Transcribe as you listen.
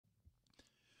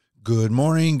Good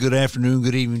morning, good afternoon,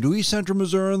 good evening to East Central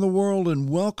Missouri and the world, and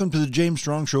welcome to the James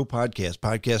Strong Show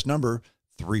podcast number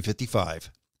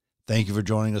 355. Thank you for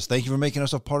joining us. Thank you for making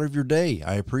us a part of your day.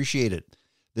 I appreciate it.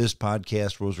 This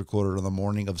podcast was recorded on the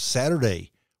morning of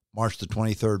Saturday, March the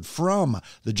 23rd, from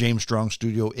the James Strong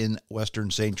studio in western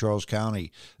St. Charles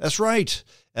County. That's right,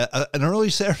 an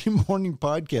early Saturday morning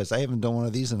podcast. I haven't done one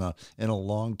of these in a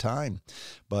long time,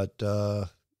 but I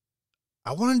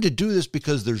wanted to do this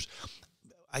because there's,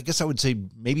 I guess I would say,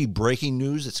 maybe breaking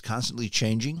news. It's constantly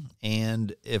changing.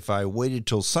 And if I waited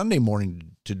till Sunday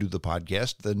morning to do the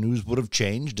podcast, the news would have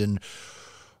changed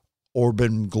or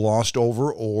been glossed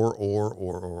over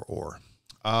or.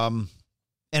 And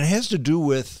it has to do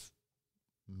with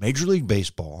Major League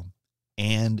Baseball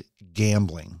and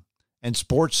gambling and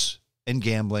sports and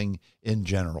gambling in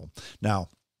general. Now,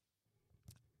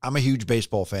 I'm a huge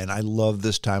baseball fan. I love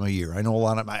this time of year. I know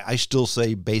I still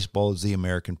say baseball is the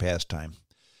American pastime.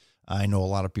 I know a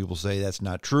lot of people say that's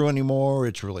not true anymore.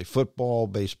 It's really football.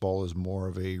 Baseball is more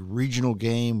of a regional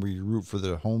game where you root for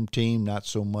the home team, not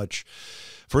so much.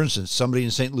 For instance, somebody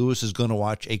in St. Louis is going to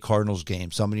watch a Cardinals game.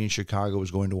 Somebody in Chicago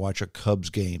is going to watch a Cubs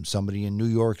game. Somebody in New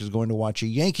York is going to watch a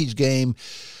Yankees game.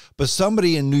 But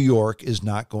somebody in New York is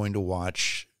not going to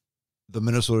watch the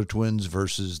Minnesota Twins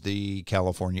versus the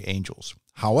California Angels.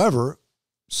 However,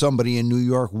 somebody in New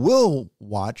York will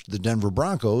watch the Denver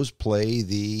Broncos play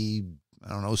the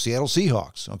Seattle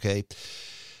Seahawks, okay?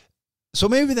 So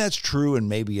maybe that's true and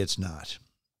maybe it's not.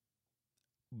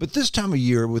 But this time of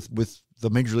year with the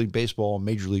Major League Baseball and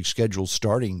Major League schedule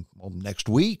starting next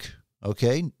week,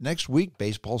 okay? Next week,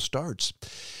 baseball starts.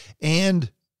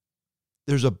 And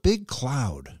there's a big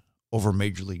cloud over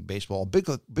Major League Baseball, a big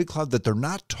cloud that they're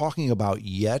not talking about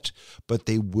yet, but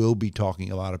they will be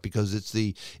talking about it because it's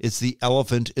the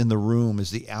elephant in the room, is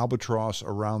the albatross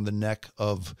around the neck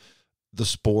of the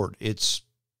sport. It's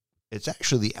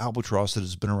actually the albatross that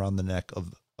has been around the neck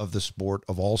of the sport,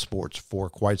 of all sports, for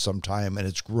quite some time, and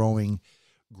it's growing.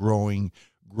 And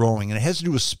it has to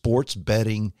do with sports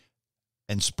betting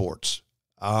and sports.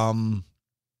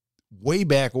 Way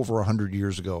back over 100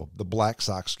 years ago, the Black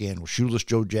Sox scandal. Shoeless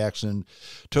Joe Jackson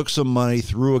took some money,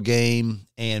 threw a game,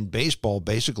 and baseball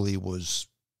basically was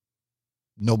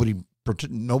nobody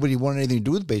wanted anything to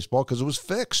do with baseball because it was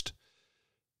fixed.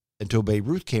 Until Babe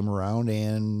Ruth came around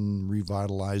and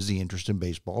revitalized the interest in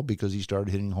baseball because he started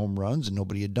hitting home runs and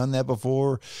nobody had done that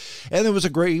before. And he was a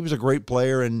great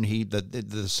player, and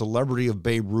the celebrity of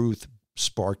Babe Ruth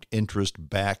sparked interest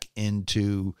back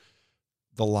into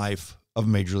the life of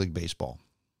Major League Baseball.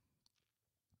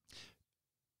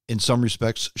 In some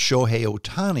respects, Shohei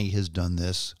Ohtani has done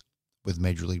this with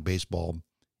Major League Baseball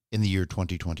in the year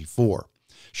 2024.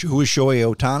 Who is Shohei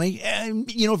Ohtani? And,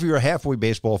 if you're a halfway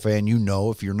baseball fan, you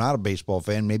know. If you're not a baseball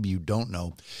fan, maybe you don't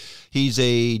know. He's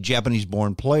a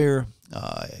Japanese-born player.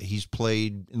 He's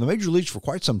played in the major leagues for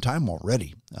quite some time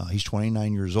already. He's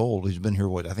 29 years old. He's been here,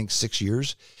 6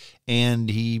 years? And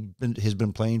has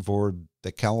been playing for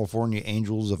the California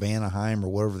Angels of Anaheim, or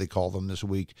whatever they call them this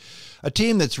week. A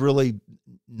team that's really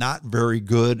not very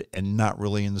good and not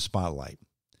really in the spotlight.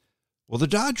 Well, the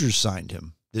Dodgers signed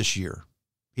him this year.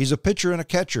 He's a pitcher and a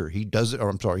catcher. He's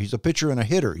a pitcher and a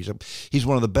hitter. He's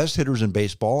one of the best hitters in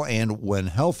baseball, and when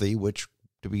healthy, which,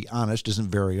 to be honest, isn't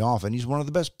very often, he's one of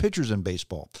the best pitchers in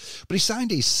baseball. But he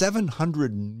signed a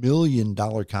 $700 million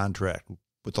contract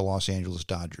with the Los Angeles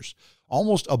Dodgers.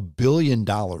 Almost $1 billion,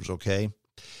 okay?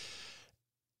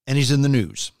 And he's in the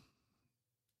news.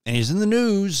 And he's in the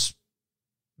news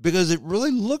because it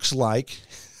really looks like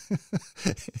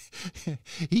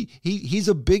he's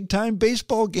a big-time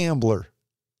baseball gambler.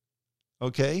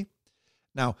 Okay?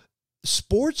 Now,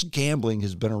 sports gambling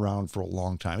has been around for a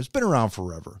long time. It's been around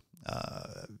forever.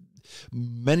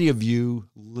 Many of you,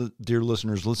 dear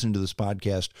listeners, listening to this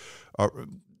podcast,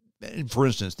 for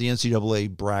instance, the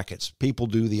NCAA brackets. People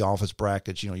do the office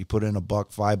brackets. You put in $1,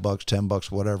 $5,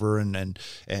 $10, whatever,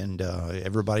 and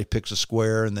everybody picks a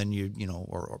square, and then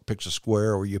or picks a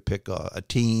square, or you pick a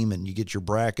team, and you get your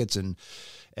brackets,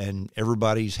 and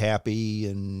everybody's happy,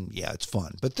 and yeah, it's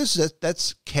fun. But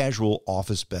that's casual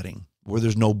office betting where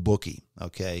there's no bookie.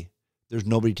 Okay, there's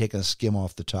nobody taking a skim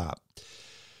off the top.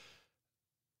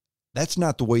 That's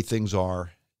not the way things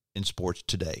are in sports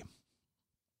today.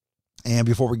 And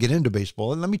before we get into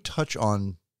baseball, let me touch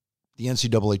on the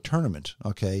NCAA tournament,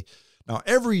 okay? Now,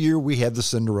 every year we have the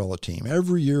Cinderella team.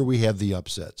 Every year we have the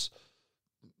upsets.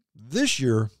 This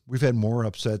year, we've had more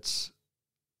upsets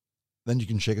than you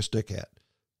can shake a stick at.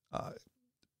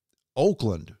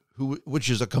 Oakland, which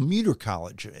is a commuter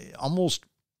college, almost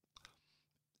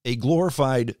a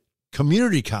glorified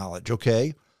community college,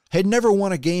 okay, had never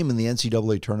won a game in the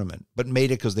NCAA tournament, but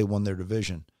made it because they won their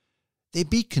division. They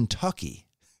beat Kentucky.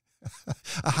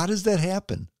 How does that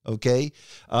happen? Okay.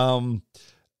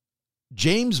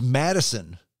 James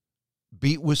Madison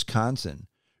beat Wisconsin.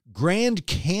 Grand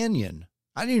Canyon.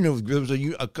 I didn't even know there was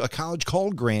a college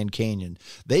called Grand Canyon.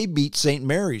 They beat St.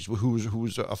 Mary's, who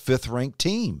was a fifth-ranked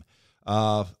team.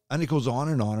 And it goes on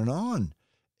and on and on.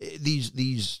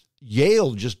 These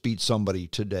Yale just beat somebody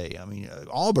today. I mean,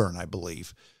 Auburn, I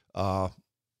believe. So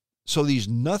these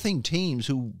nothing teams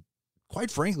who,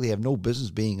 quite frankly, have no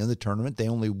business being in the tournament. They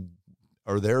only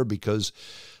are there because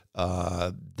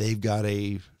they've got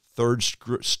a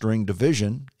third-string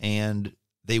division, and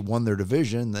they won their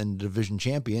division, then the division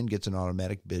champion gets an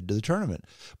automatic bid to the tournament.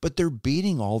 But they're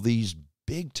beating all these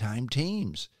big-time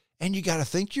teams. And you got to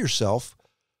think to yourself,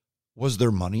 was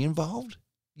there money involved?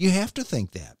 You have to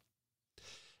think that.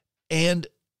 And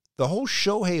the whole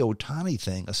Shohei Ohtani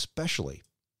thing especially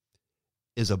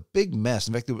is a big mess.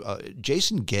 In fact,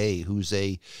 Jason Gay, who's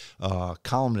a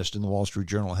columnist in the Wall Street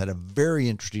Journal, had a very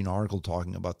interesting article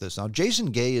talking about this. Now, Jason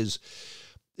Gay is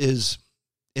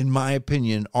in my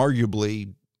opinion,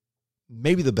 arguably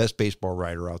maybe the best baseball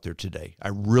writer out there today. I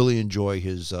really enjoy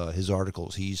his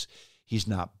articles. He's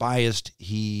not biased.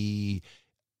 He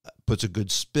puts a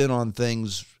good spin on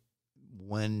things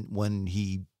when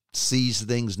he sees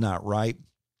things not right.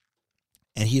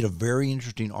 And he had a very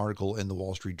interesting article in the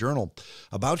Wall Street Journal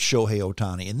about Shohei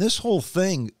Ohtani. And this whole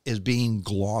thing is being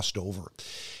glossed over.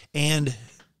 And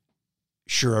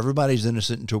sure, everybody's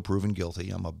innocent until proven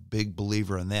guilty. I'm a big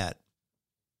believer in that.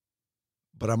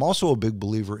 But I'm also a big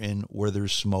believer in where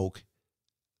there's smoke,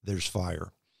 there's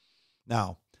fire.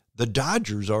 Now, the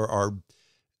Dodgers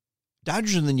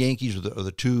Dodgers and the Yankees are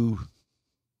the two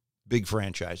big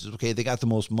franchises. Okay, they got the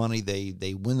most money.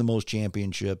 They win the most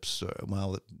championships.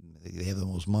 Well, they have the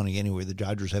most money anyway. The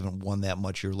Dodgers haven't won that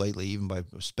much here lately, even by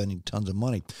spending tons of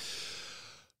money.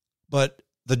 But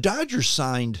the Dodgers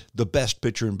signed the best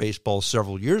pitcher in baseball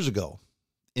several years ago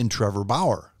in Trevor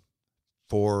Bauer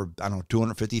for, I don't know,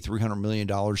 $250, $300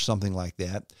 million, something like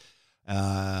that.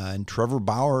 And Trevor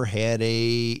Bauer had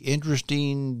a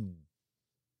interesting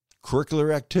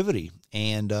curricular activity.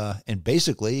 And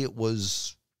basically it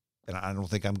was, and I don't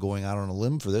think I'm going out on a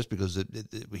limb for this because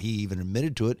he even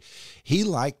admitted to it, he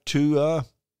liked to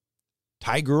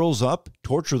tie girls up,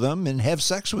 torture them, and have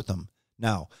sex with them.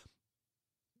 Now,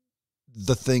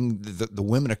 the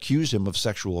women accused him of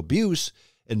sexual abuse,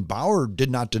 and Bauer did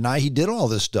not deny he did all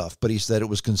this stuff, but he said it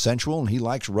was consensual and he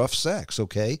likes rough sex,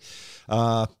 okay?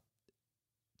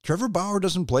 Trevor Bauer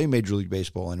doesn't play Major League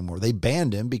Baseball anymore. They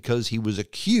banned him because he was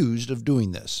accused of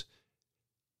doing this.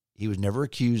 He was never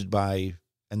accused by,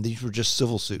 and these were just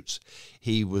civil suits.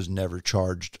 He was never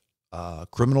charged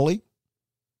criminally.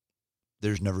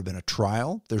 There's never been a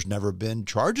trial. There's never been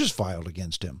charges filed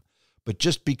against him. But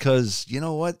just because, you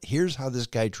know what, here's how this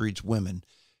guy treats women,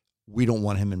 we don't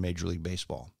want him in Major League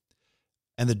Baseball.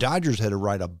 And the Dodgers had to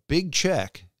write a big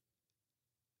check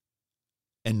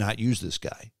and not use this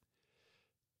guy.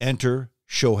 Enter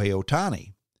Shohei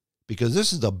Ohtani, because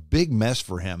this is a big mess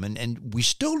for him. And we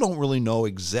still don't really know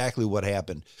exactly what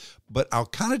happened, but I'll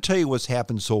kind of tell you what's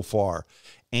happened so far.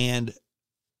 And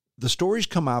the stories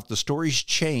come out, the stories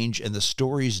change, and the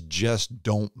stories just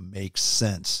don't make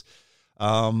sense.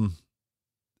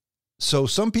 So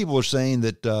some people are saying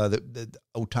that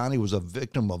Ohtani was a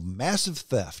victim of massive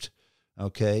theft,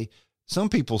 okay? Some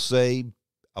people say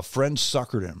a friend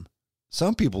suckered him.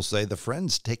 Some people say the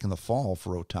friend's taken the fall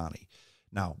for Ohtani.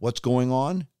 Now, what's going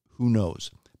on? Who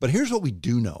knows? But here's what we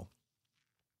do know.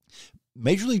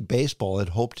 Major League Baseball had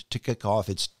hoped to kick off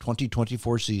its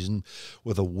 2024 season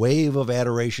with a wave of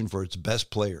adoration for its best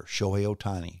player, Shohei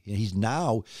Ohtani. And he's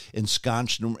now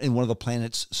ensconced in one of the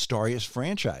planet's starriest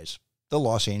franchise, the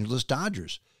Los Angeles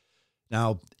Dodgers.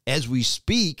 Now, as we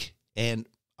speak, and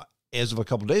as of a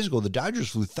couple of days ago, the Dodgers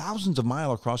flew thousands of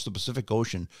miles across the Pacific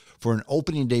Ocean for an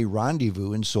opening day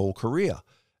rendezvous in Seoul, Korea.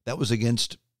 That was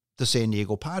against the San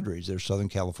Diego Padres, their Southern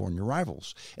California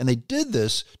rivals. And they did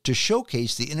this to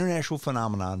showcase the international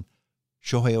phenomenon,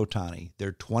 Shohei Ohtani,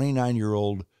 their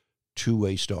 29-year-old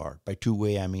two-way star. By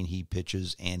two-way, I mean he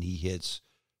pitches and he hits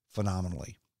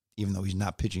phenomenally. Even though he's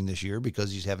not pitching this year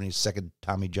because he's having his second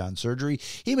Tommy John surgery.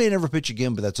 He may never pitch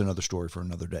again, but that's another story for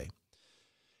another day.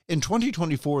 In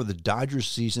 2024, the Dodgers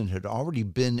season had already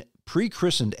been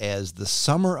pre-christened as the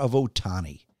Summer of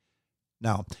Ohtani.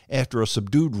 Now, after a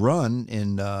subdued run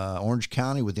in Orange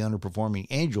County with the underperforming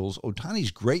Angels,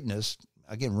 Ohtani's greatness,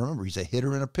 again, remember, he's a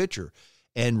hitter and a pitcher.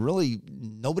 And really,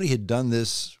 nobody had done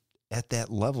this at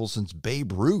that level since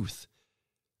Babe Ruth.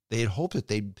 They had hoped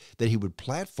that he would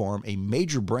platform a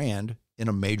major brand in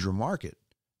a major market.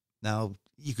 Now,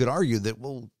 you could argue that,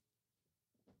 well,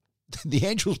 the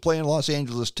Angels play in Los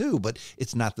Angeles too, but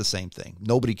it's not the same thing.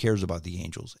 Nobody cares about the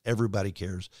Angels. Everybody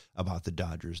cares about the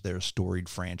Dodgers. They're a storied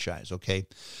franchise, okay?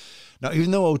 Now,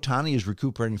 even though Ohtani is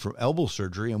recuperating from elbow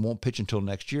surgery and won't pitch until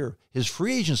next year, his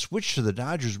free agent switch to the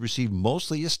Dodgers received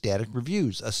mostly ecstatic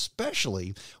reviews,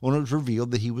 especially when it was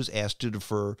revealed that he was asked to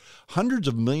defer hundreds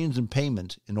of millions in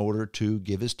payment in order to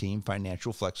give his team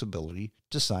financial flexibility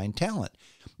to sign talent.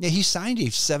 Now, he signed a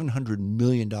 $700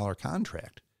 million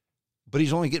contract, but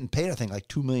he's only getting paid, I think, like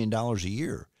 $2 million a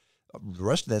year. The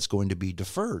rest of that's going to be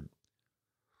deferred.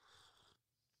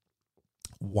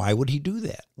 Why would he do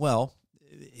that? Well,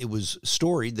 it was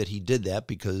storied that he did that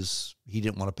because he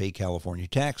didn't want to pay California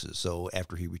taxes. So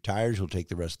after he retires, he'll take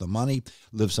the rest of the money,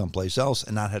 live someplace else,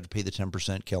 and not have to pay the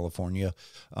 10% California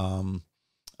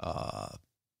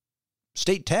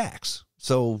state tax.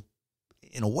 So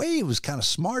in a way, it was kind of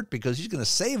smart because he's going to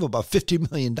save about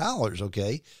 $50 million,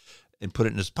 okay, and put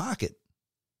it in his pocket.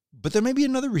 But there may be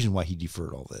another reason why he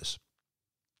deferred all this.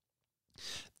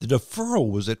 The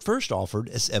deferral was at first offered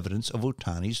as evidence of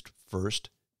Ohtani's first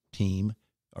team,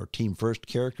 or team first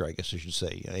character, I guess I should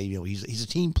say. He's a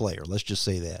team player. Let's just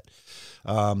say that.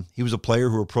 He was a player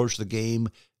who approached the game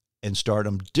and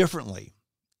stardom differently.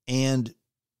 And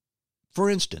for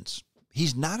instance,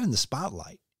 he's not in the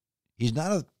spotlight. He's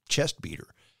not a chest beater.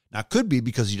 Now, it could be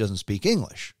because he doesn't speak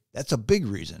English. That's a big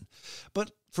reason.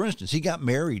 But for instance, he got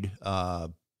married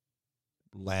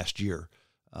last year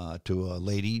to a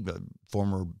lady, a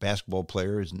former basketball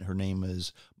player. Her name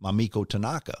is Mamiko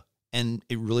Tanaka. And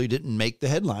it really didn't make the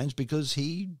headlines because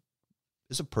he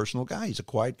is a personal guy. He's a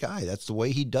quiet guy. That's the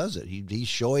way he does it. He's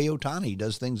Shohei Ohtani. He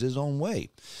does things his own way.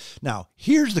 Now,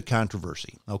 here's the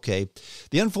controversy, okay?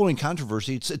 The unfolding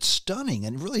controversy, it's stunning,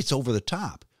 and really it's over the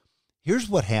top. Here's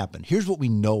what happened. Here's what we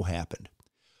know happened.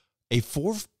 A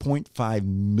 $4.5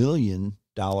 million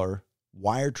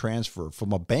wire transfer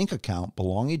from a bank account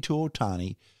belonging to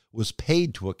Ohtani was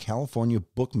paid to a California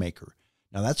bookmaker.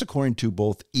 Now, that's according to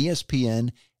both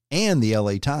ESPN and the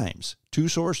LA Times, two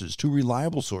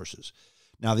reliable sources.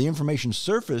 Now, the information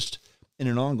surfaced in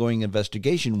an ongoing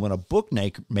investigation when a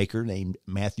bookmaker named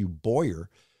Matthew Bowyer,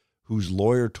 whose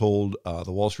lawyer told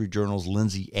the Wall Street Journal's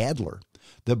Lindsay Adler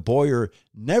that Bowyer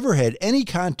never had any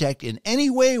contact in any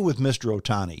way with Mr.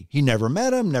 Ohtani. He never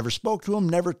met him, never spoke to him,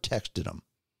 never texted him.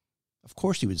 Of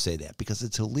course he would say that because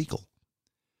it's illegal.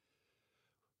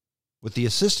 With the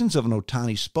assistance of an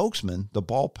Ohtani spokesman, the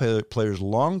ball player's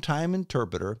longtime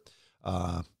interpreter,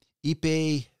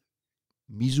 Ippei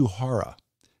Mizuhara,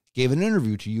 gave an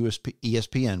interview to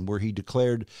ESPN where he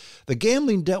declared the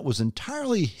gambling debt was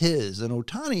entirely his and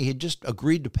Ohtani had just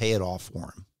agreed to pay it off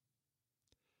for him.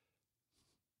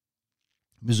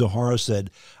 Muzuhara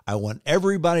said, "I want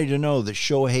everybody to know that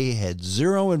Shohei had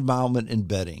zero involvement in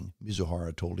betting,"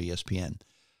 Muzuhara told ESPN.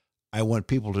 "I want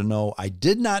people to know I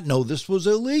did not know this was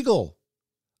illegal.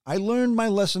 I learned my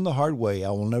lesson the hard way. I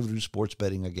will never do sports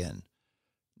betting again."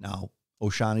 Now,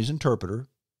 Ohtani's interpreter,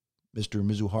 Mr.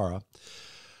 Muzuhara,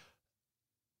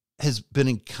 has been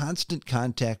in constant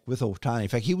contact with Ohtani. In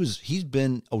fact, he's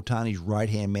been Ohtani's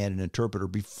right-hand man and interpreter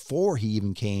before he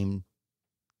even came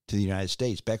to the United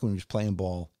States, back when he was playing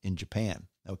ball in Japan.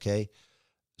 Okay.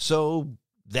 So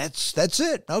that's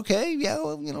it. Okay. Yeah.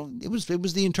 Well, it was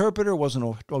the interpreter. It wasn't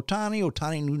Ohtani.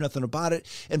 Ohtani knew nothing about it.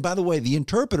 And by the way, the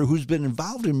interpreter, who's been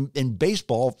involved in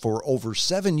baseball for over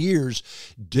 7 years,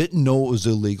 didn't know it was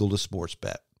illegal to sports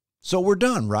bet. So we're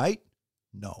done, right?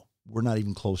 No, we're not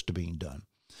even close to being done.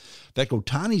 In fact,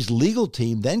 Ohtani's legal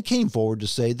team then came forward to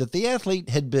say that the athlete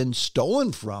had been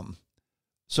stolen from.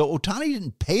 So Ohtani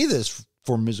didn't pay this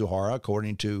for Mizuhara,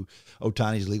 according to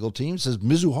Ohtani's legal team. It says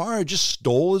Mizuhara just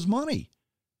stole his money.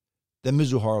 Then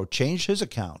Mizuhara changed his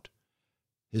account,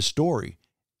 his story,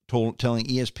 telling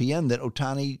ESPN that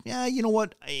Ohtani, you know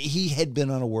what, he had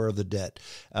been unaware of the debt,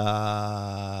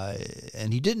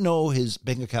 and he didn't know his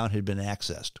bank account had been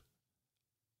accessed.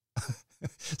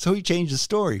 So he changed his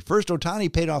story. First,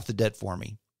 Ohtani paid off the debt for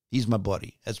me. He's my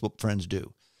buddy. That's what friends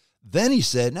do. Then he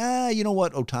said, you know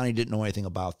what, Ohtani didn't know anything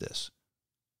about this.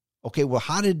 Okay, well,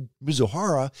 how did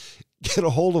Muzuhara get a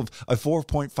hold of a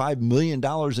 $4.5 million in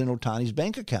Ohtani's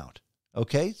bank account?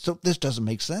 Okay, so this doesn't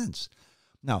make sense.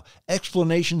 Now,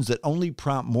 explanations that only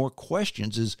prompt more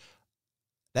questions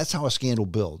that's how a scandal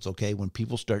builds, okay, when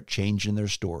people start changing their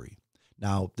story.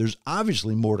 Now, there's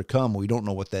obviously more to come. We don't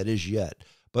know what that is yet.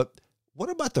 But what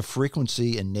about the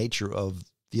frequency and nature of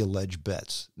the alleged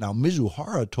bets? Now,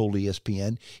 Muzuhara told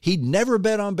ESPN he'd never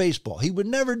bet on baseball. He would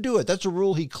never do it. That's a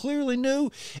rule he clearly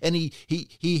knew, and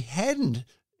he hadn't.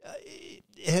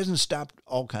 It hasn't stopped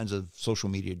all kinds of social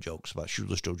media jokes about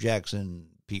Shoeless Joe Jackson,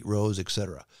 Pete Rose,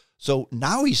 etc. So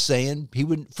now he's saying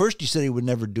first he said he would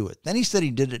never do it. Then he said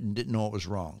he did it and didn't know it was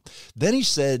wrong. Then he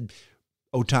said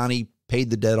Ohtani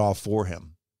paid the debt off for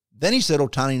him. Then he said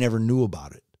Ohtani never knew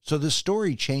about it. So the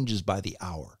story changes by the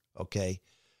hour, okay?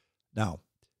 Now,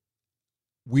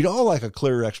 we'd all like a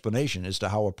clearer explanation as to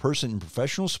how a person in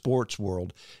professional sports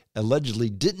world allegedly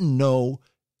didn't know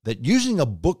that using a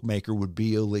bookmaker would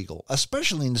be illegal,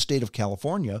 especially in the state of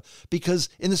California, because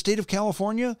in the state of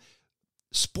California,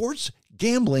 sports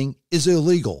gambling is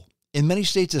illegal. In many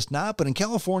states it's not, but in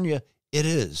California it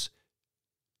is.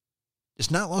 It's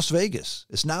not Las Vegas.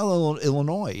 It's not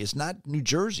Illinois. It's not New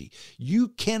Jersey. You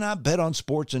cannot bet on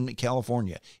sports in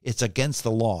California. It's against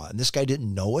the law. And this guy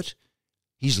didn't know it.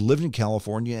 He's lived in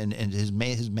California, and his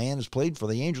man has played for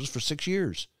the Angels for 6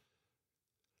 years.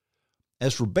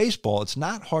 As for baseball, it's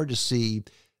not hard to see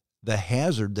the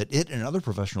hazard that it and other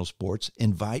professional sports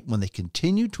invite when they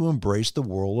continue to embrace the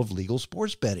world of legal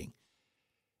sports betting.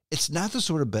 It's not the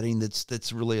sort of betting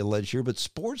that's really alleged here, but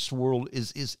sports world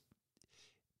is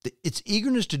its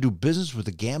eagerness to do business with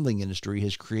the gambling industry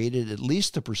has created at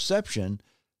least the perception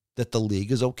that the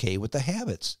league is okay with the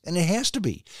habits. And it has to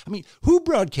be. I mean, who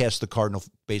broadcasts the Cardinal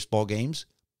baseball games?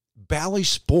 Bally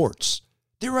Sports.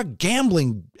 They're a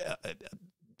gambling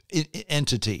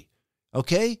entity,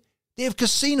 okay? They have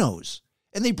casinos,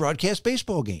 and they broadcast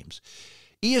baseball games.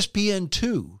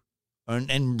 ESPN2,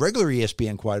 and regular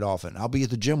ESPN quite often. I'll be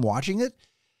at the gym watching it,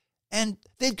 and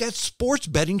they've got sports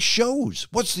betting shows.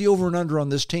 What's the over and under on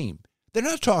this team? They're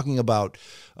not talking about,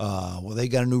 they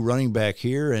got a new running back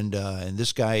here, and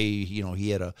this guy, he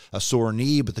had a sore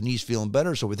knee, but the knee's feeling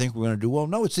better, so we think we're going to do well.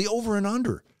 No, it's the over and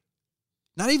under.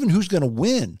 Not even who's going to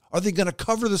win. Are they going to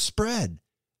cover the spread?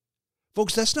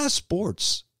 Folks, that's not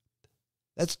sports.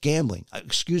 That's gambling.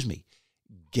 Excuse me,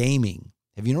 gaming.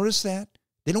 Have you noticed that?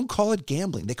 They don't call it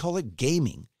gambling. They call it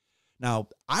gaming. Now,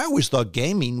 I always thought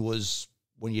gaming was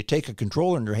when you take a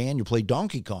controller in your hand, you play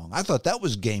Donkey Kong. I thought that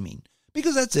was gaming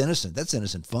because that's innocent. That's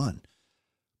innocent fun.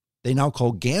 They now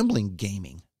call gambling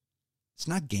gaming. It's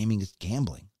not gaming, it's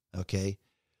gambling, okay?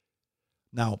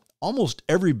 Now, almost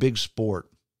every big sport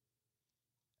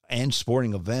and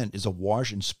sporting event is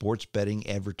awash in sports betting,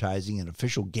 advertising, and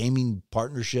official gaming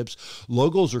partnerships.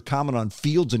 Logos are common on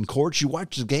fields and courts. You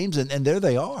watch the games, and there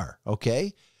they are,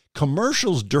 okay?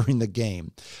 Commercials during the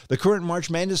game. The current March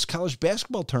Madness college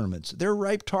basketball tournaments, they're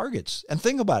ripe targets. And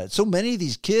think about it. So many of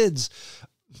these kids,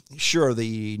 sure,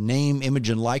 the name, image,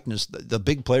 and likeness, the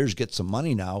big players get some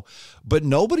money now, but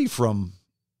nobody from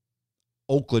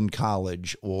Oakland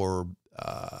College or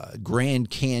Grand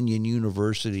Canyon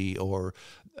University or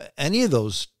any of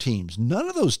those teams, none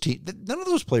of those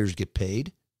players get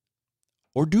paid,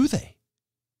 or do they?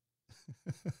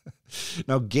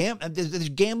 Now, there's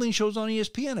gambling shows on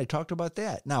ESPN. I talked about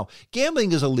that. Now,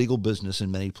 gambling is a legal business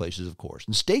in many places, of course,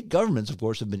 and state governments, of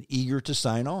course, have been eager to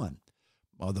sign on.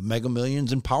 Well, the Mega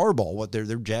Millions and Powerball, their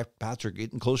jackpots are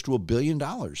getting close to $1 billion.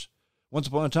 Once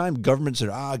upon a time, government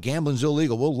said, gambling's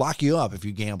illegal. We'll lock you up if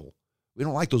you gamble. We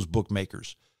don't like those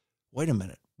bookmakers. Wait a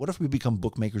minute. What if we become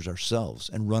bookmakers ourselves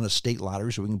and run a state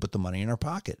lottery so we can put the money in our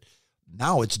pocket?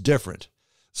 Now it's different.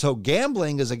 So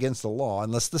gambling is against the law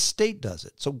unless the state does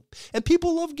it. And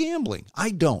people love gambling.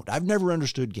 I don't. I've never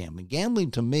understood gambling.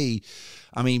 Gambling to me,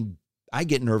 I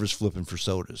get nervous flipping for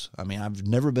sodas. I've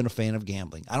never been a fan of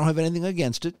gambling. I don't have anything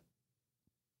against it,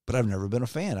 but I've never been a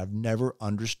fan. I've never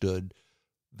understood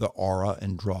the aura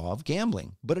and draw of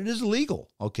gambling. But it is legal,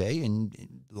 okay? And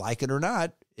like it or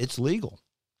not, it's legal.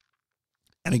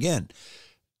 And again,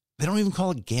 they don't even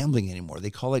call it gambling anymore. They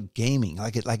call it gaming.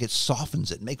 Like it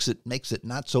softens it, makes it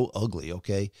not so ugly,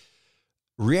 okay?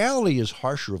 Reality is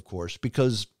harsher, of course,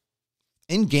 because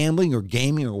in gambling or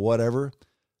gaming or whatever,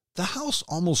 the house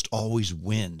almost always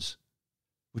wins,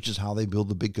 which is how they build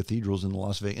the big cathedrals in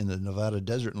in the Nevada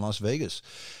desert in Las Vegas,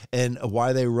 and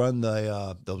why they run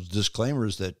those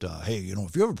disclaimers that hey,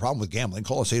 if you have a problem with gambling,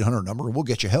 call us 800 number and we'll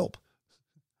get you help.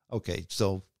 Okay,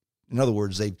 so in other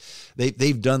words,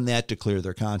 they've done that to clear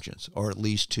their conscience, or at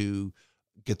least to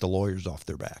get the lawyers off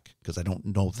their back, because I don't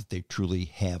know that they truly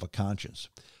have a conscience.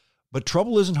 But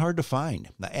trouble isn't hard to find.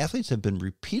 Now, athletes have been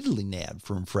repeatedly nabbed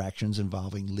for infractions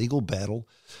involving legal battle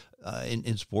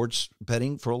in sports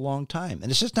betting for a long time. And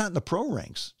it's just not in the pro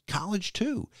ranks. College,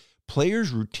 too.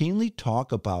 Players routinely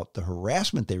talk about the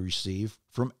harassment they receive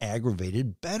from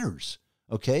aggravated bettors,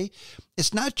 okay?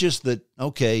 It's not just that,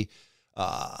 okay,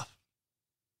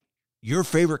 your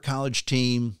favorite college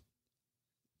team,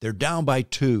 they're down by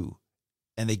 2,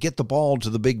 and they get the ball to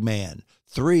the big man.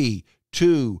 3,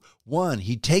 2, 1.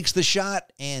 He takes the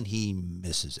shot, and he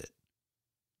misses it.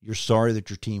 You're sorry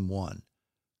that your team won.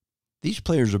 These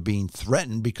players are being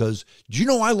threatened because, do you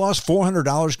know I lost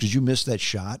 $400 because you missed that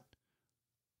shot?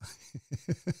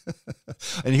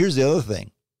 And here's the other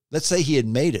thing. Let's say he had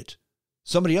made it.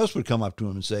 Somebody else would come up to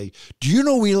him and say, do you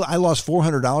know I lost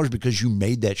 $400 because you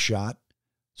made that shot?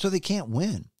 So they can't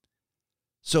win.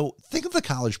 So think of the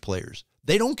college players.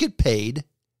 They don't get paid,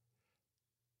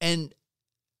 and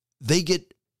they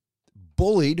get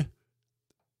bullied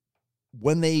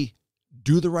when they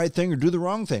do the right thing or do the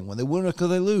wrong thing, when they win or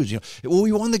they lose. Well,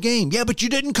 we won the game. Yeah, but you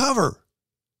didn't cover.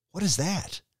 What is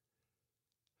that?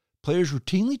 Players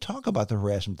routinely talk about the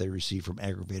harassment they receive from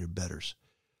aggravated bettors.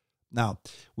 Now,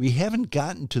 we haven't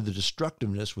gotten to the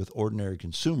destructiveness with ordinary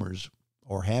consumers,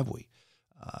 or have we?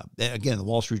 Again, the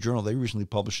Wall Street Journal, they recently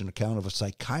published an account of a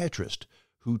psychiatrist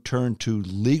who turned to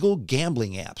legal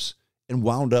gambling apps and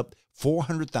wound up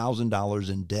 $400,000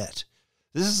 in debt.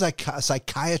 This is a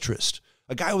psychiatrist,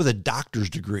 a guy with a doctor's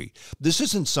degree. This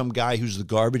isn't some guy who's the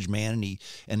garbage man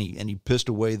and he pissed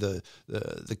away the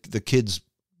kids'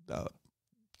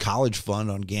 college fund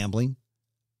on gambling.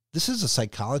 This is a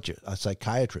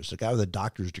psychiatrist, a guy with a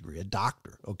doctor's degree, a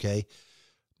doctor, okay?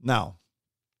 Now,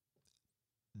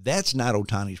 that's not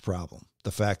Ohtani's problem,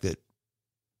 the fact that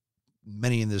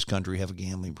many in this country have a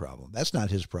gambling problem. That's not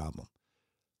his problem.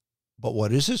 But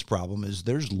what is his problem is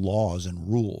there's laws and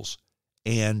rules.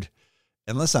 And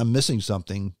unless I'm missing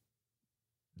something,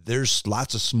 there's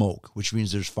lots of smoke, which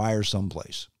means there's fire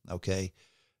someplace, okay?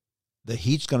 The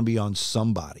heat's going to be on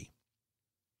somebody.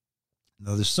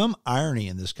 Now, there's some irony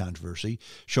in this controversy,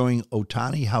 showing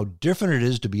Ohtani how different it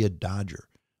is to be a Dodger,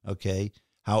 okay?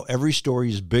 How every story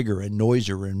is bigger and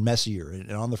noisier and messier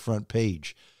and on the front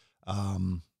page.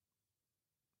 In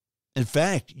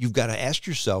fact, you've got to ask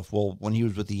yourself, well, when he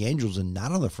was with the Angels and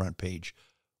not on the front page,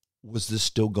 was this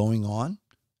still going on?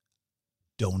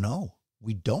 Don't know.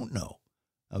 We don't know,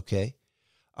 okay?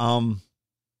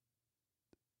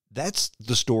 That's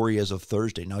the story as of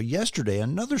Thursday. Now, yesterday,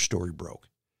 another story broke.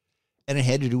 And it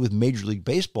had to do with Major League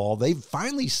Baseball. They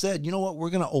finally said, you know what, we're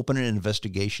going to open an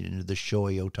investigation into the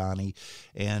Shohei Ohtani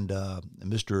and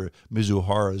Mr.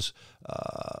 Mizuhara's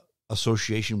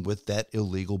association with that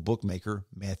illegal bookmaker,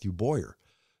 Matthew Bowyer.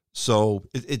 So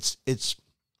it's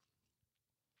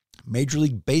Major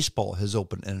League Baseball has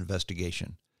opened an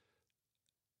investigation.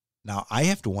 Now, I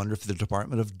have to wonder if the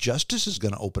Department of Justice is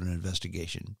going to open an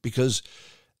investigation, because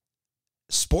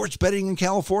sports betting in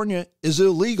California is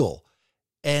illegal.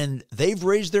 And they've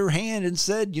raised their hand and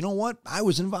said, you know what? I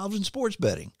was involved in sports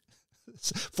betting.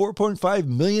 It's $4.5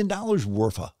 million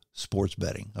worth of sports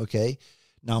betting, okay?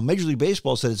 Now, Major League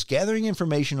Baseball said it's gathering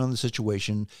information on the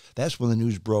situation. That's when the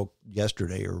news broke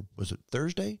yesterday, or was it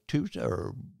Thursday, Tuesday,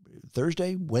 or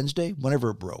Thursday, Wednesday?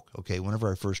 Whenever it broke, okay,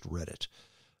 whenever I first read it.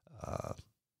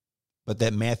 But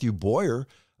that Matthew Bowyer,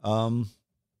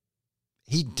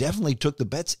 he definitely took the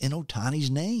bets in Ohtani's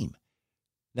name.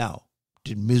 Now,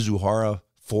 did Muzuhara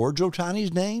forge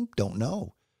Ohtani's name? Don't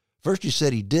know. First he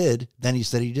said he did, then he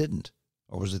said he didn't.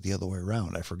 Or was it the other way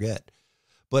around? I forget.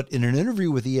 But in an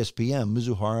interview with ESPN,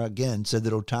 Muzuhara again said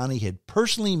that Ohtani had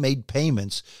personally made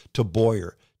payments to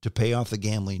Bowyer to pay off the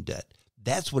gambling debt.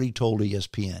 That's what he told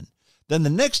ESPN. Then the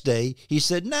next day, he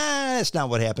said, nah, that's not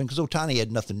what happened, because Ohtani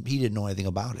had nothing, he didn't know anything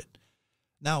about it.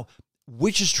 Now,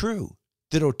 which is true?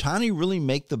 Did Ohtani really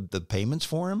make the payments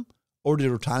for him? Or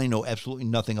did Ohtani know absolutely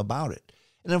nothing about it?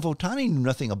 And if Ohtani knew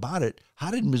nothing about it,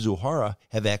 how did Muzuhara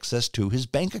have access to his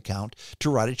bank account to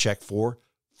write a check for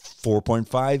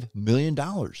 $4.5 million?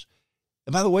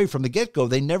 And by the way, from the get-go,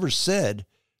 they never said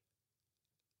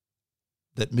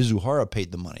that Muzuhara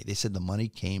paid the money. They said the money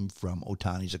came from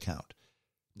Ohtani's account.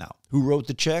 Now, who wrote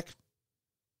the check?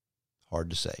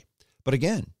 Hard to say. But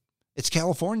again, it's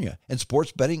California, and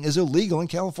sports betting is illegal in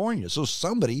California. So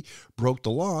somebody broke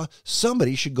the law.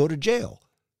 Somebody should go to jail.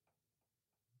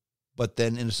 But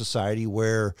then in a society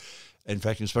where, in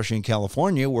fact, especially in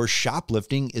California, where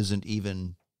shoplifting isn't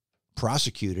even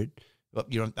prosecuted,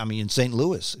 in St.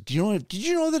 Louis. Did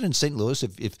you know that in St. Louis,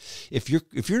 if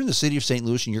you're in the city of St.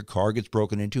 Louis and your car gets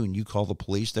broken into and you call the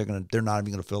police, they're not even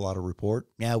going to fill out a report?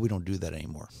 Yeah, we don't do that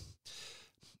anymore.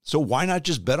 So why not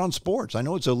just bet on sports? I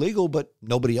know it's illegal, but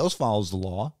nobody else follows the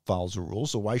law, follows the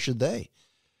rules, so why should they?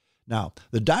 Now,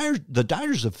 the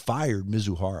Dodgers have fired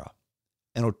Muzuhara,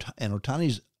 and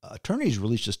Ohtani's attorneys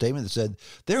released a statement that said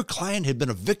their client had been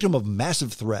a victim of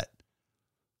massive threat.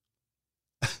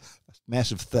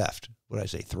 Massive theft. What did I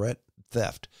say? Threat?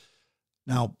 Theft.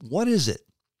 Now, what is it?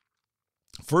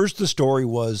 First, the story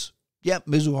was, yep,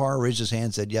 Muzuhara raised his hand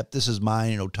and said, yep, this is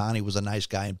mine, and Ohtani was a nice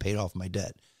guy and paid off my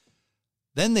debt.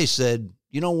 Then they said,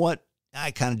 you know what?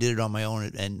 I kind of did it on my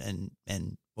own, and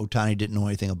Ohtani didn't know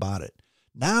anything about it.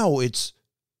 Now it's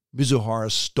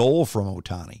Muzuhara stole from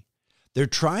Ohtani. They're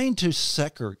trying to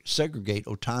segregate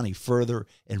Ohtani further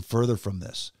and further from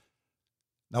this.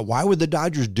 Now, why would the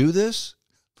Dodgers do this?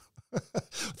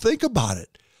 Think about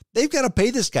it. They've got to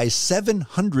pay this guy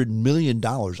 $700 million,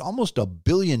 almost $1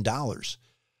 billion.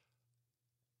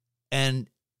 And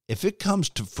if it comes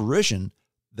to fruition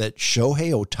that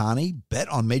Shohei Ohtani bet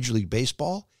on Major League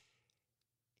Baseball,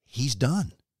 he's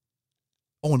done.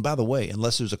 Oh, and by the way,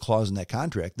 unless there's a clause in that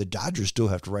contract, the Dodgers still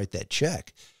have to write that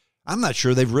check. I'm not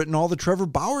sure they've written all the Trevor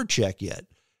Bauer check yet,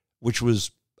 which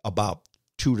was about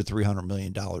 $200 to $300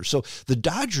 million. So the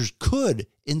Dodgers could,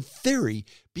 in theory,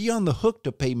 be on the hook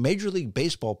to pay Major League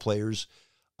Baseball players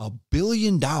 $1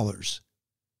 billion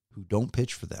who don't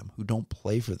pitch for them, who don't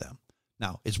play for them.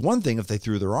 Now, it's one thing if they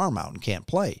threw their arm out and can't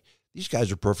play. These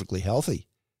guys are perfectly healthy.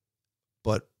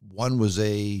 But one was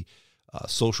a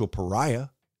social pariah,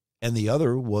 and the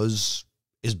other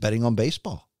is betting on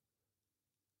baseball.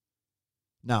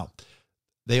 Now,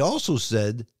 they also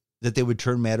said that they would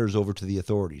turn matters over to the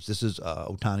authorities. This is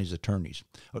Ohtani's attorneys.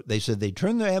 They said they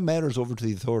turn their matters over to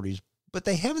the authorities, but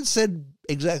they haven't said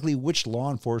exactly which law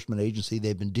enforcement agency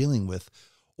they've been dealing with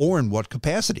or in what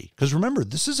capacity. Because remember,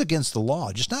 this is against the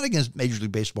law, just not against Major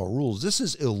League Baseball rules. This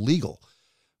is illegal.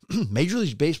 Major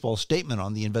League Baseball's statement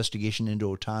on the investigation into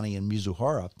Ohtani and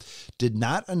Muzuhara did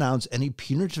not announce any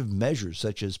punitive measures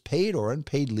such as paid or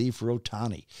unpaid leave for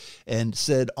Ohtani, and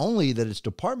said only that its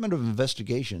Department of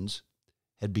Investigations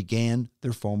had began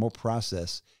their formal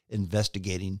process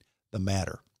investigating the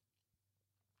matter.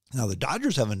 Now, the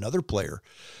Dodgers have another player.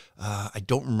 I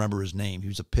don't remember his name. He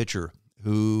was a pitcher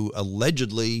who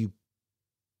allegedly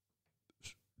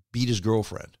beat his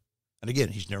girlfriend. And again,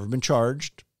 he's never been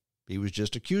charged. He was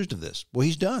just accused of this. Well,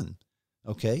 he's done.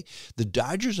 Okay? The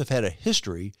Dodgers have had a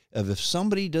history of if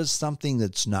somebody does something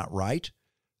that's not right,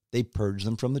 they purge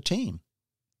them from the team.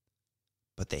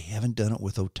 But they haven't done it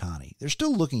with Ohtani. They're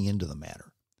still looking into the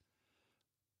matter.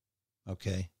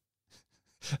 Okay?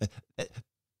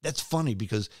 That's funny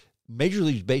because Major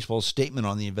League Baseball's statement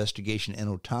on the investigation and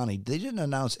Ohtani, they didn't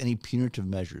announce any punitive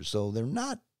measures, so they're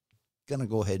not going to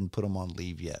go ahead and put him on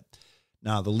leave yet.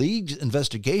 Now, the league's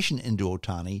investigation into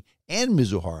Ohtani and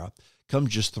Muzuhara comes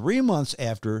just 3 months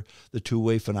after the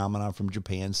two-way phenomenon from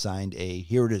Japan signed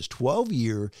here it is,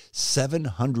 12-year,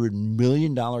 $700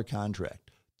 million contract,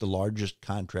 the largest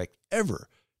contract ever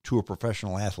to a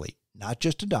professional athlete, not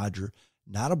just a Dodger,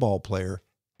 not a ball player,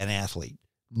 an athlete.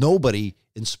 Nobody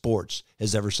in sports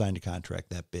has ever signed a contract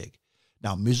that big.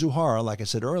 Now, Muzuhara, like I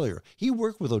said earlier, he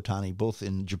worked with Ohtani both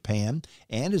in Japan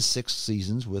and his 6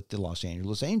 seasons with the Los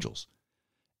Angeles Angels.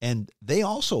 And they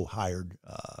also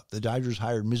the Dodgers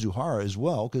hired Muzuhara as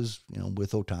well because,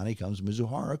 with Ohtani comes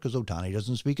Muzuhara because Ohtani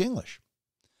doesn't speak English.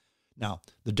 Now,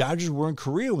 the Dodgers were in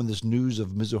Korea when this news of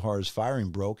Mizuhara's firing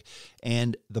broke,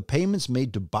 and the payments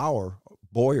made to Bowyer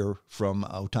from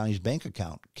Ohtani's bank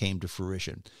account came to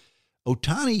fruition.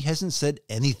 Ohtani hasn't said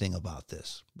anything about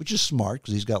this, which is smart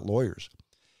because he's got lawyers.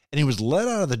 And he was let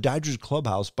out of the Dodgers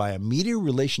clubhouse by a media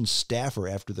relations staffer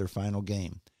after their final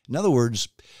game. In other words,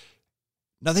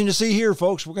 nothing to see here,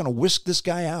 folks. We're going to whisk this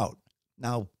guy out.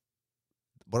 Now,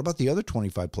 what about the other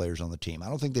 25 players on the team? I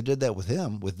don't think they did that with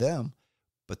them,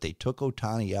 but they took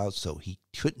Ohtani out so he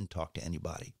couldn't talk to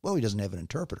anybody. Well, he doesn't have an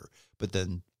interpreter, but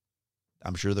then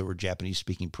I'm sure there were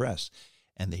Japanese-speaking press,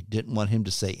 and they didn't want him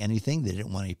to say anything. They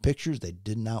didn't want any pictures. They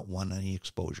did not want any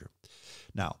exposure.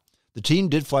 Now, the team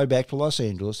did fly back to Los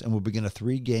Angeles and will begin a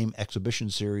 3-game exhibition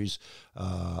series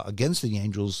against the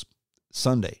Angels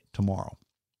Sunday, tomorrow.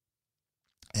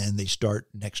 And they start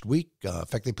next week. In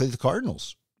fact, they play the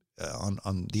Cardinals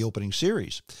on the opening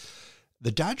series.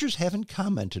 The Dodgers haven't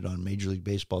commented on Major League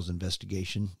Baseball's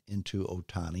investigation into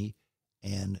Ohtani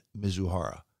and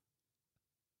Mizuhara.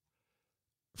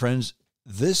 Friends,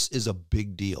 this is a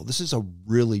big deal. This is a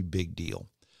really big deal.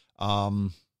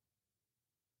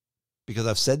 Because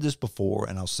I've said this before,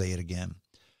 and I'll say it again.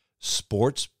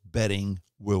 Sports betting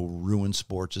will ruin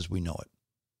sports as we know it.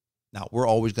 Now, we're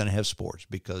always going to have sports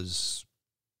because,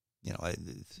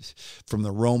 from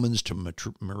the Romans to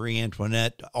Marie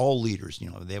Antoinette, all leaders,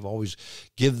 they've always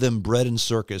give them bread and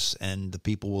circus, and the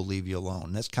people will leave you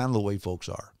alone. That's kind of the way folks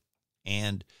are.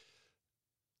 And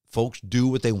folks do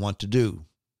what they want to do.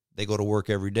 They go to work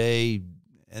every day,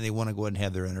 and they want to go ahead and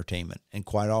have their entertainment. And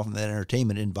quite often that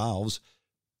entertainment involves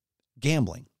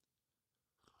gambling.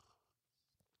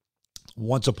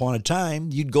 Once upon a time,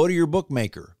 you'd go to your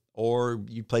bookmaker, or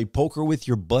you play poker with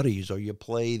your buddies, or you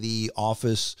play the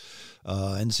office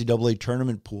NCAA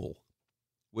tournament pool,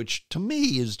 which to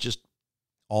me is just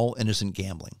all innocent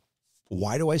gambling.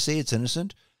 Why do I say it's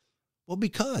innocent? Well,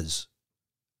 because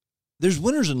there's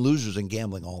winners and losers in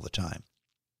gambling all the time.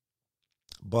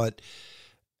 But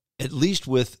at least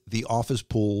with the office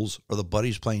pools or the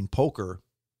buddies playing poker,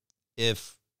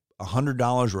 if $100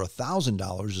 or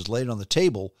 $1,000 is laid on the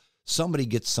table, somebody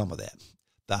gets some of that.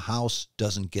 The house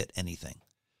doesn't get anything.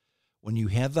 When you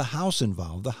have the house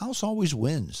involved, the house always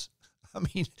wins. I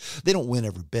mean, they don't win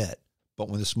every bet, but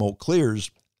when the smoke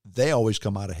clears, they always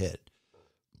come out ahead.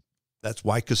 That's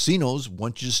why casinos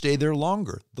want you to stay there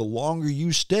longer. The longer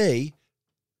you stay,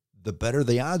 the better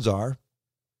the odds are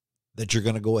that you're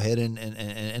going to go ahead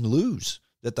and lose,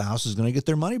 that the house is going to get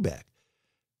their money back.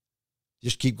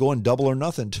 Just keep going double or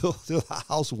nothing until the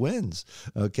house wins,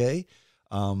 okay?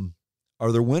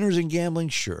 Are there winners in gambling?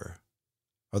 Sure.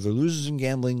 Are there losers in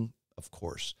gambling? Of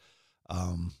course.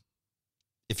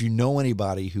 If you know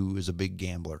anybody who is a big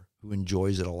gambler, who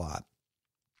enjoys it a lot,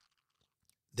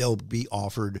 they'll be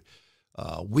offered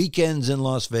weekends in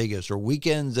Las Vegas or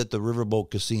weekends at the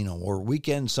Riverboat Casino or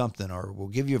weekend something, or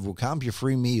we'll comp you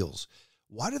free meals.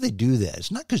 Why do they do that? It's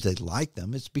not because they like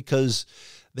them. It's because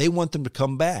they want them to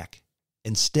come back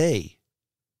and stay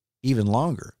even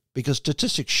longer, because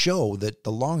statistics show that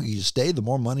the longer you stay, the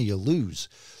more money you lose.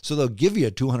 So they'll give you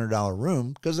a $200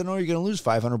 room because they know you're going to lose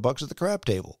 $500 at the crap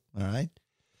table. All right.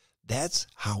 That's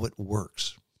how it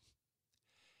works.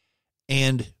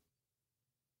 And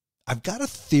I've got a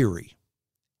theory,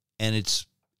 and it's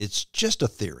just a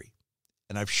theory.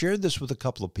 And I've shared this with a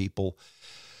couple of people,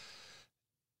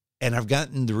 and I've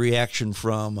gotten the reaction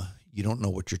from, you don't know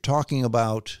what you're talking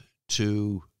about,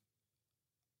 to,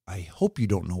 I hope you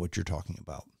don't know what you're talking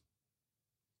about.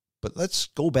 But let's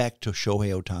go back to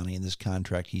Shohei Ohtani and this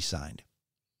contract he signed.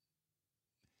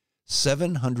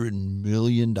 $700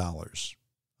 million,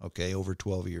 okay, over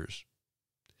 12 years.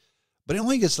 But he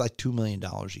only gets like $2 million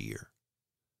a year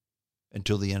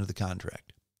until the end of the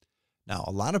contract. Now,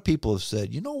 a lot of people have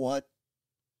said, you know what?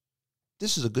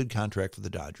 This is a good contract for the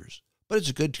Dodgers. But it's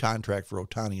a good contract for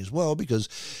Ohtani as well, because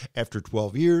after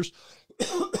 12 years,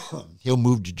 he'll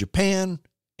move to Japan,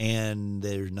 and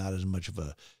there's not as much of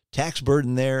a tax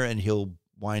burden there, and he'll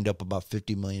wind up about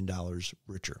 $50 million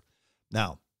richer.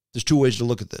 Now, there's two ways to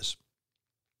look at this.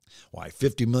 Why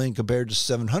 $50 million compared to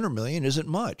 $700 million isn't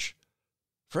much.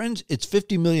 Friends, it's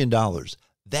 $50 million.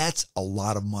 That's a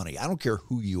lot of money. I don't care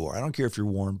who you are. I don't care if you're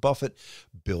Warren Buffett,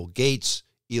 Bill Gates,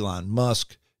 Elon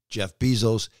Musk, Jeff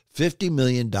Bezos. $50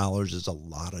 million is a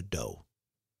lot of dough.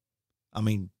 I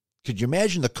mean, could you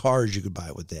imagine the cars you could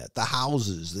buy with that? The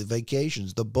houses, the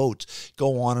vacations, the boats,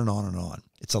 go on and on and on.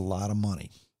 It's a lot of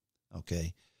money,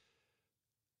 okay?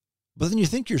 But then you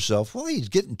think to yourself, well, he's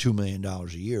getting $2 million a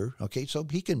year, okay? So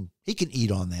he can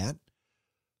eat on that.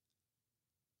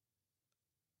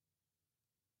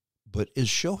 But is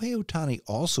Shohei Ohtani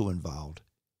also involved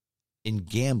in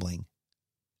gambling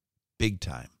big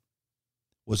time?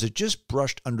 Was it just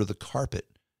brushed under the carpet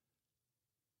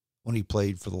when he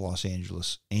played for the Los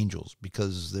Angeles Angels,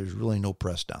 because there's really no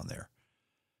press down there?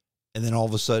 And then all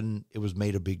of a sudden it was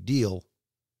made a big deal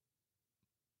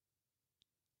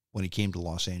when he came to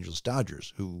Los Angeles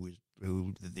Dodgers, who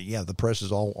the press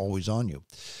is always on you.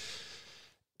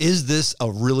 Is this a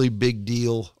really big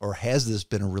deal, or has this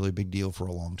been a really big deal for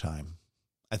a long time?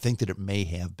 I think that it may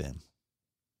have been.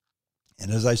 And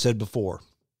as I said before,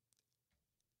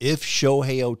 if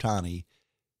Shohei Ohtani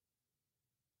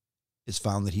is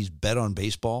found that he's bet on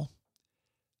baseball,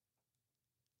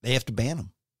 they have to ban him.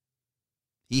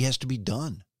 He has to be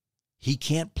done. He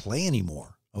can't play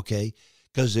anymore, okay?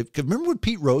 Because remember what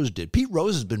Pete Rose did? Pete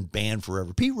Rose has been banned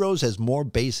forever. Pete Rose has more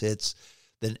base hits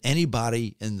than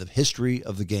anybody in the history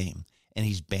of the game, and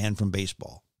he's banned from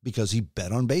baseball because he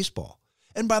bet on baseball.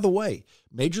 And by the way,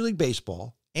 Major League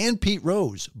Baseball and Pete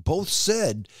Rose both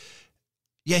said,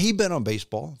 yeah, he bet on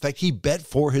baseball. In fact, he bet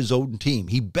for his own team.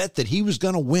 He bet that he was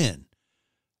going to win.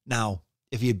 Now,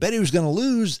 if you bet he was going to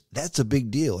lose, that's a big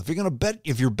deal.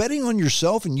 If you're betting on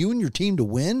yourself and you and your team to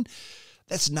win,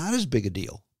 that's not as big a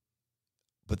deal.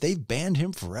 But they've banned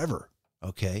him forever,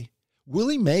 okay?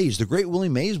 Willie Mays, the great Willie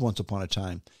Mays, once upon a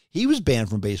time, he was banned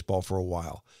from baseball for a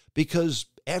while because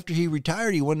after he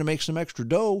retired, he wanted to make some extra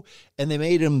dough, and they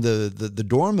made him the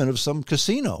doorman of some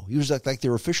casino. He was like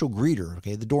their official greeter,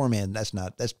 okay? The doorman, that's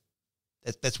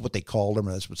what they called him,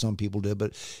 or that's what some people did,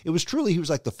 but it was truly, he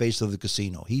was like the face of the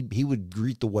casino. He would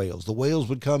greet the whales. The whales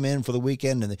would come in for the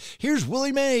weekend, and here's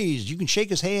Willie Mays. You can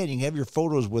shake his hand. You can have your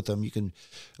photos with him. You can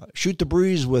shoot the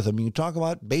breeze with him. You can talk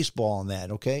about baseball and that,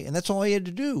 okay? And that's all he had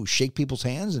to do, shake people's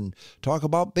hands and talk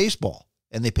about baseball.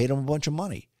 And they paid him a bunch of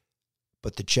money.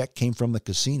 But the check came from the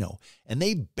casino. And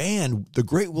they banned the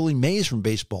great Willie Mays from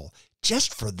baseball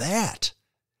just for that.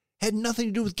 Had nothing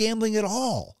to do with gambling at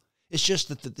all. It's just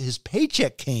that his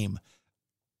paycheck came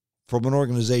from an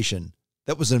organization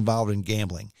that was involved in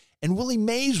gambling. And Willie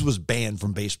Mays was banned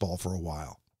from baseball for a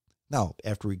while. Now,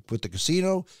 after he quit the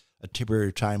casino, a period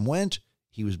of time went,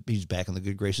 he's back in the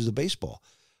good graces of baseball.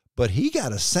 But he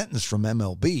got a sentence from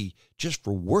MLB just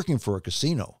for working for a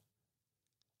casino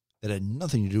that had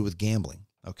nothing to do with gambling,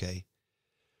 okay?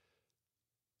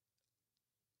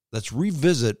 Let's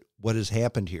revisit what has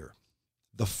happened here.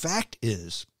 The fact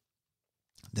is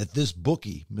that this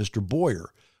bookie, Mr.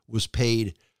 Bowyer, was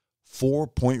paid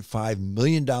 $4.5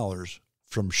 million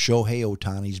from Shohei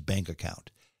Ohtani's bank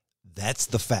account. That's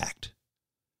the fact.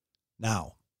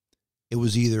 Now, it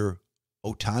was either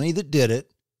Ohtani that did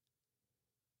it,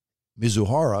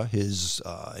 Muzuhara, his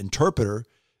interpreter,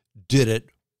 did it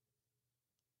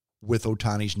with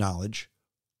Ohtani's knowledge,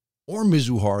 or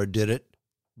Muzuhara did it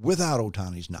without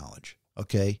Ohtani's knowledge,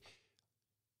 okay?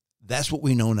 That's what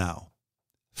we know now.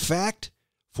 Fact,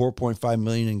 $4.5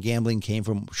 million in gambling came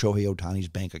from Shohei Ohtani's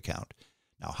bank account.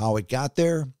 Now, how it got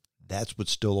there, that's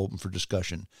what's still open for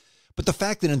discussion. But the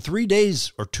fact that in 3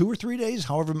 days, or 2 or 3 days,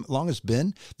 however long it's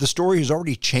been, the story has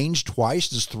already changed twice.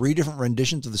 There's 3 different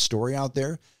renditions of the story out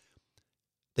there.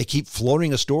 They keep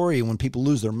floating a story, and when people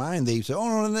lose their mind, they say,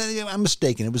 oh, no, I'm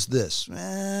mistaken. It was this.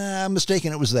 I'm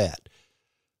mistaken. It was that.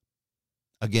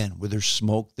 Again, where there's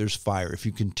smoke, there's fire. If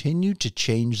you continue to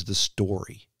change the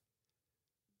story,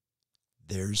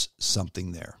 there's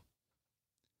something there.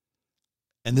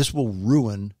 And this will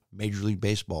ruin Major League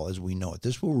Baseball as we know it.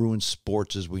 This will ruin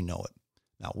sports as we know it.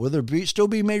 Now, will there still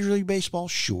be Major League Baseball?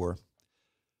 Sure.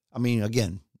 I mean,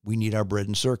 again, we need our bread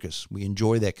and circus. We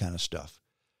enjoy that kind of stuff.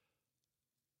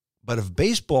 But if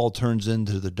baseball turns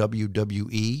into the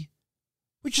WWE,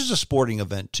 which is a sporting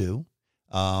event too,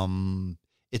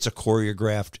 it's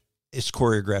choreographed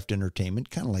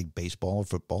entertainment, kind of like baseball or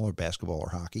football or basketball or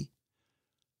hockey.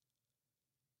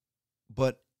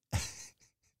 But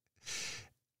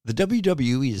the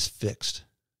WWE is fixed,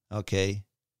 okay?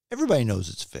 Everybody knows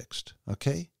it's fixed,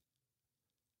 okay?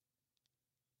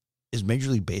 Is Major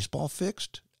League Baseball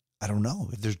fixed? I don't know.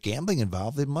 If there's gambling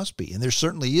involved, it must be. And there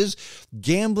certainly is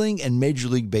gambling and Major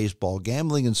League Baseball,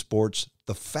 gambling in sports.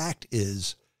 The fact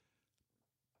is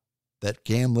that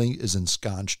gambling is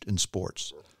ensconced in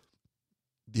sports.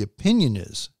 The opinion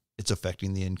is it's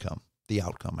affecting the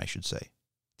outcome, I should say.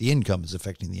 The income is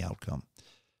affecting the outcome.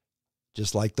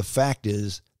 Just like the fact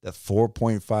is that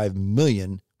 $4.5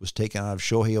 million was taken out of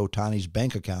Shohei Ohtani's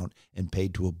bank account and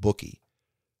paid to a bookie.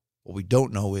 What we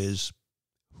don't know is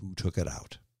who took it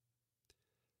out.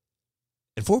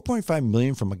 And $4.5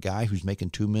 million from a guy who's making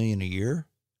 $2 million a year?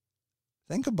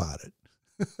 Think about it.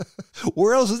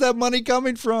 Where else is that money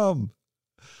coming from?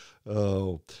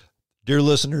 Oh, dear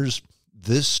listeners,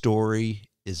 this story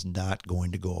is not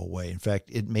going to go away. In fact,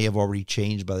 it may have already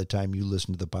changed by the time you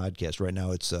listen to the podcast. Right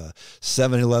now, it's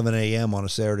 7:11 a.m. on a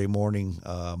Saturday morning,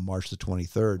 March the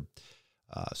 23rd.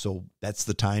 So that's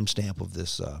the timestamp of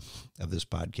this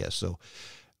podcast. So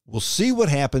we'll see what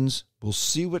happens. We'll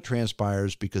see what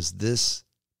transpires, because this,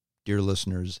 dear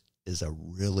listeners, is a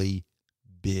really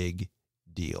big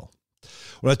deal.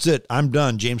 Well, that's it. I'm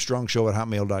done.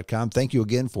 JamesStrongShow@hotmail.com. Thank you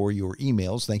again for your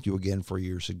emails. Thank you again for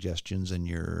your suggestions and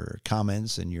your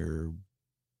comments and your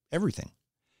everything.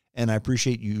 And I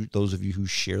appreciate those of you who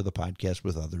share the podcast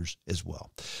with others as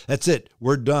well. That's it.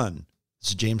 We're done. This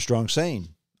is James Strong saying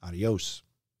adios.